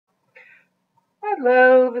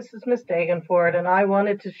Hello, this is Miss Dagenford, and I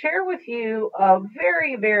wanted to share with you a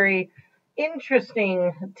very, very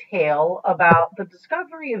interesting tale about the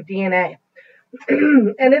discovery of DNA.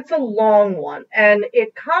 And it's a long one, and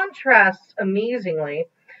it contrasts amazingly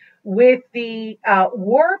with the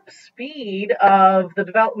warp speed of the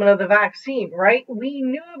development of the vaccine, right? We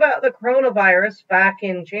knew about the coronavirus back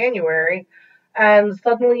in January, and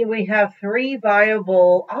suddenly we have three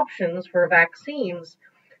viable options for vaccines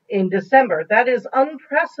in December. That is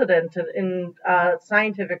unprecedented in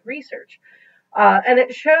scientific research. And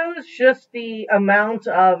it shows just the amount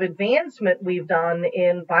of advancement we've done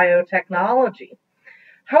in biotechnology.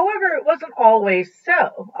 However, it wasn't always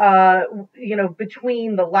so.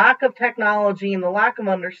 Between the lack of technology and the lack of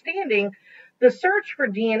understanding, the search for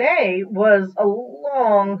DNA was a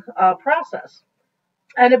long process.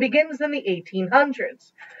 And it begins in the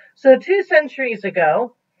 1800s. So, 2 centuries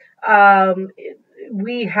ago, um,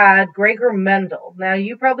 we had Gregor Mendel. Now,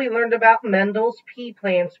 you probably learned about Mendel's pea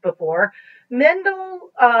plants before.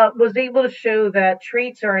 Mendel was able to show that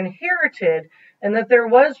traits are inherited and that there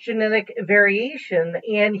was genetic variation,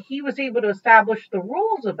 and he was able to establish the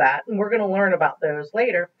rules of that, and we're going to learn about those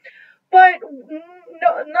later. But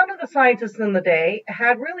no, none of the scientists in the day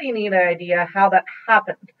had really any idea how that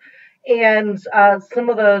happened. And some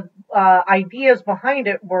of the ideas behind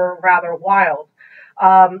it were rather wild.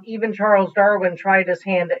 Even Charles Darwin tried his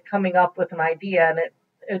hand at coming up with an idea,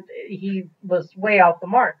 and he was way off the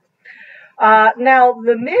mark. Now,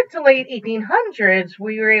 the mid to late 1800s,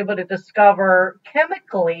 we were able to discover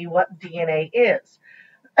chemically what DNA is.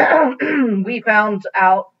 We found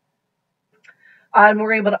out and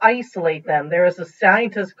we're able to isolate them. There was a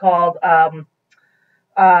scientist called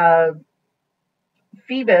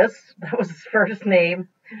Phoebus, that was his first name,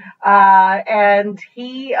 and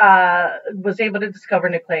he was able to discover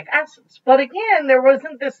nucleic acids. But again, there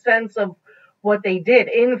wasn't this sense of what they did.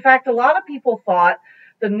 In fact, a lot of people thought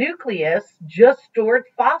the nucleus just stored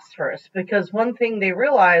phosphorus, because one thing they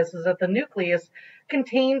realized is that the nucleus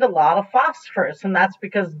contained a lot of phosphorus, and that's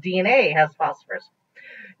because DNA has phosphorus.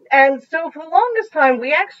 And so for the longest time,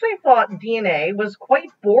 we actually thought DNA was quite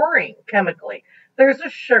boring chemically. There's a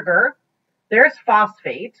sugar, there's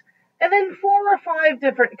phosphate, and then 4 or 5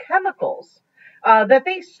 different chemicals that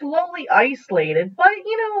they slowly isolated. But,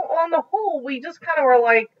 on the whole, we just kind of were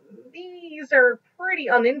like, these are pretty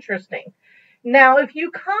uninteresting. Now, if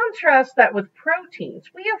you contrast that with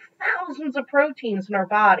proteins, we have thousands of proteins in our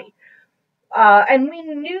body. And we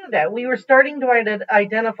knew that we were starting to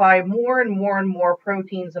identify more and more and more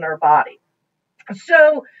proteins in our body.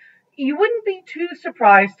 So you wouldn't be too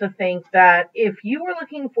surprised to think that if you were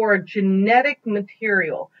looking for a genetic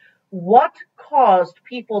material, what caused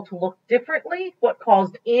people to look differently, what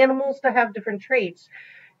caused animals to have different traits,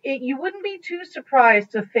 you wouldn't be too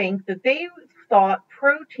surprised to think that they thought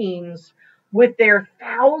proteins with their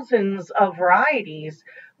thousands of varieties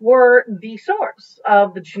were the source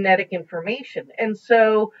of the genetic information. And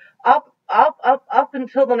so up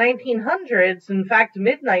until the 1900s, in fact,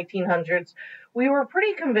 mid 1900s, we were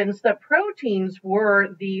pretty convinced that proteins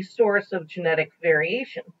were the source of genetic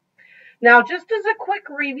variation. Now, just as a quick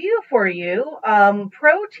review for you,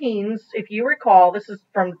 proteins, if you recall, this is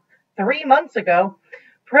from 3 months ago,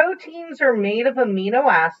 proteins are made of amino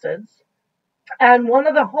acids. And one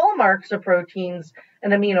of the hallmarks of proteins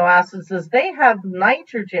and amino acids is they have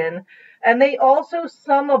nitrogen, and they also,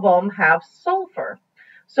 some of them have sulfur.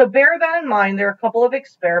 So bear that in mind. There are a couple of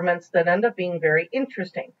experiments that end up being very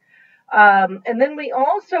interesting. And then we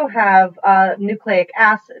also have nucleic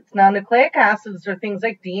acids. Now, nucleic acids are things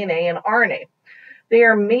like DNA and RNA. They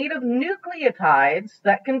are made of nucleotides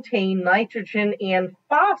that contain nitrogen and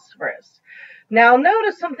phosphorus. Now,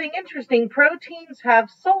 notice something interesting. Proteins have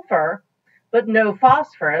sulfur, but no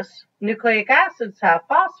phosphorus. Nucleic acids have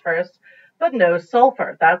phosphorus, but no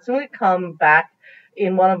sulfur. That's when we come back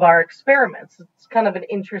in one of our experiments. It's kind of an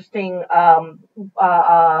interesting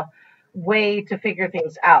way to figure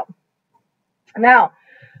things out. Now,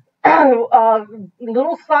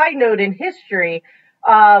 little side note in history,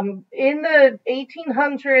 in the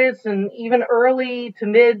 1800s and even early to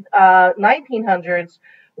mid 1900s,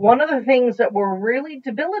 one of the things that were really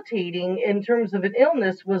debilitating in terms of an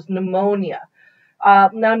illness was pneumonia.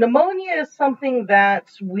 Now, pneumonia is something that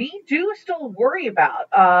we do still worry about.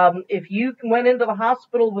 If you went into the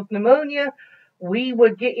hospital with pneumonia, we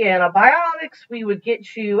would get you antibiotics, we would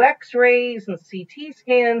get you x-rays and CT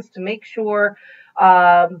scans to make sure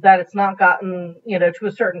that it's not gotten, to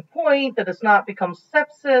a certain point, that it's not become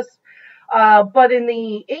sepsis. But in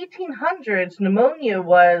the 1800s, pneumonia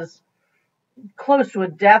was close to a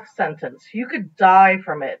death sentence. You could die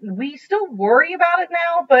from it. We still worry about it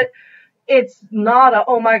now, but it's not a,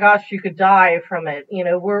 oh my gosh, you could die from it. You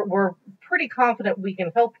know, we're pretty confident we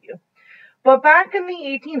can help you. But back in the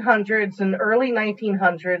 1800s and early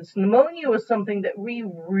 1900s, pneumonia was something that we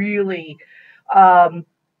really um,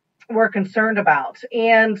 were concerned about.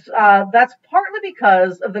 And that's partly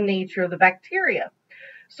because of the nature of the bacteria.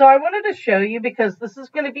 So I wanted to show you because this is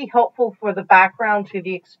going to be helpful for the background to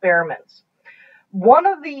the experiments. One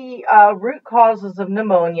of the root causes of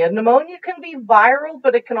pneumonia can be viral,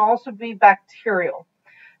 but it can also be bacterial.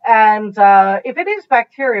 And if it is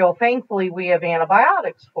bacterial, thankfully we have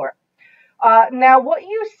antibiotics for it. Now, what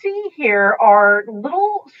you see here are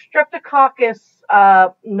little Streptococcus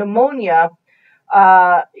pneumonia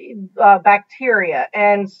bacteria.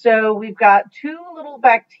 And so we've got two little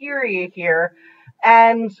bacteria here,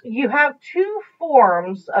 and you have two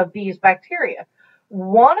forms of these bacteria,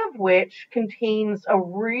 one of which contains a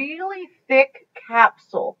really thick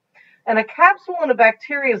capsule. And a capsule in a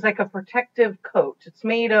bacteria is like a protective coat. It's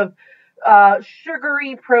made of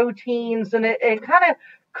sugary proteins, and it kind of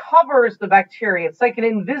covers the bacteria. It's like an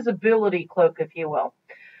invisibility cloak, if you will.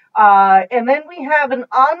 And then we have a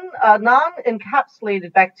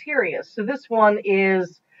non-encapsulated bacteria. So this one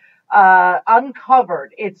is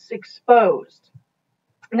uncovered. It's exposed.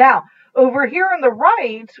 Now, over here on the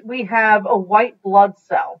right, we have a white blood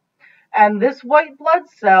cell. And this white blood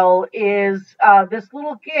cell is, this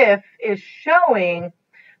little GIF is showing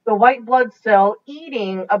the white blood cell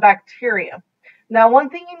eating a bacteria. Now, one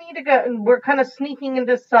thing you need to go, we're kind of sneaking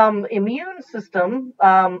into some immune system,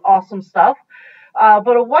 awesome stuff.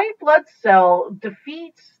 But a white blood cell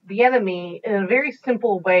defeats the enemy in a very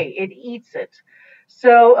simple way. It eats it.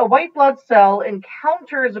 So a white blood cell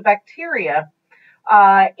encounters a bacteria,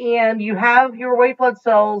 and you have your white blood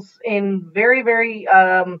cells in a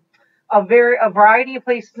variety of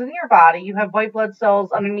places in your body. You have white blood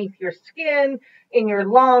cells underneath your skin, in your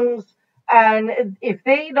lungs, and if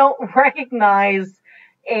they don't recognize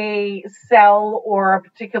a cell or a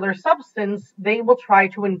particular substance, they will try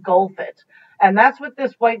to engulf it. And that's what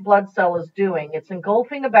this white blood cell is doing. It's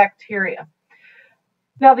engulfing a bacteria.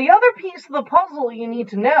 Now, the other piece of the puzzle you need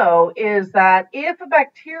to know is that if a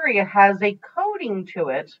bacteria has a coating to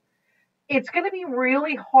it, it's going to be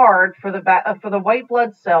really hard for the white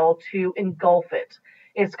blood cell to engulf it.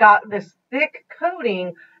 It's got this thick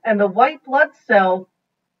coating, and the white blood cell,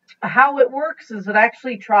 how it works is it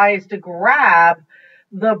actually tries to grab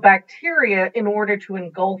the bacteria in order to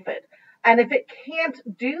engulf it. And if it can't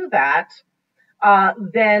do that,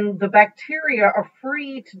 then the bacteria are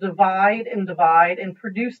free to divide and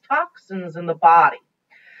produce toxins in the body.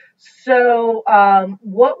 So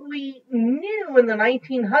what we knew in the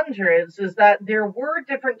 1900s is that there were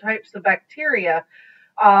different types of bacteria.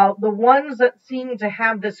 The ones that seemed to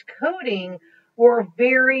have this coating were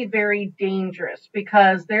very, very dangerous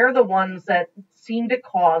because they're the ones that seem to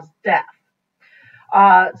cause death.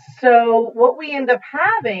 So what we end up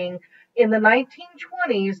having in the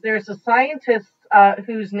 1920s, there's a scientist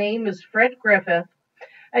whose name is Fred Griffith,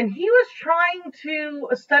 and he was trying to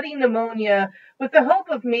study pneumonia with the hope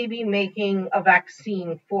of maybe making a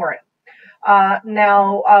vaccine for it.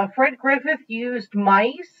 Now, Fred Griffith used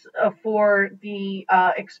mice for the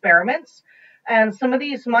experiments, and some of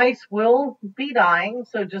these mice will be dying,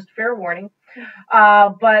 so just fair warning,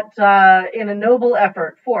 but in a noble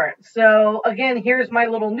effort for it. So again, here's my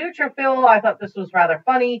little neutrophil. I thought this was rather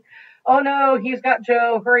funny. Oh no, he's got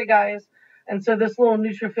Joe, hurry guys. And so this little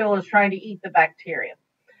neutrophil is trying to eat the bacteria.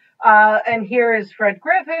 And here is Fred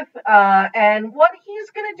Griffith, and what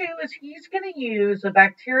he's going to do is he's going to use a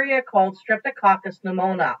bacteria called Streptococcus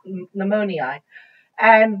pneumoniae,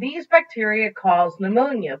 and these bacteria cause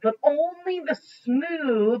pneumonia, but only the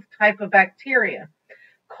smooth type of bacteria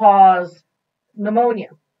cause pneumonia.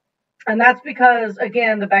 And that's because,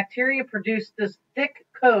 again, the bacteria produce this thick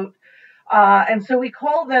coat, and so we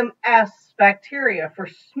call them S bacteria for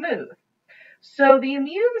smooth. So the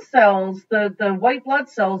immune cells, the white blood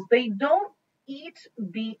cells, they don't eat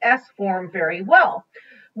the S form very well,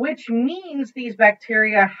 which means these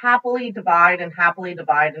bacteria happily divide and happily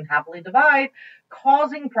divide and happily divide,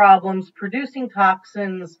 causing problems, producing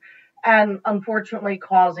toxins, and unfortunately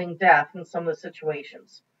causing death in some of the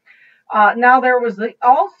situations. Now, there was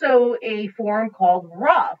also a form called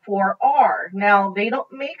RUF or R. Now, they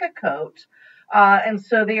don't make a coat. And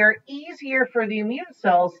so they are easier for the immune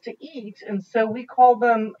cells to eat, and so we call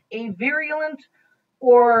them avirulent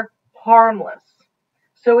or harmless.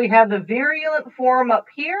 So we have the virulent form up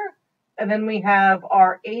here, and then we have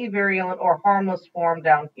our avirulent or harmless form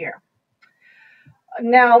down here.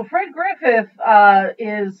 Now, Fred Griffith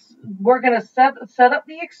we're going to set up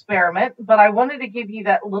the experiment, but I wanted to give you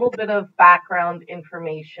that little bit of background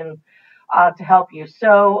information to help you.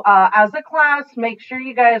 So, as a class, make sure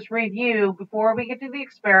you guys review before we get to the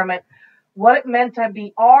experiment what it meant to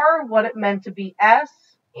be R, what it meant to be S,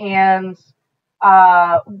 and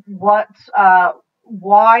what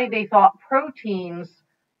why they thought proteins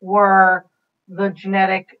were the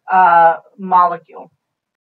genetic molecule.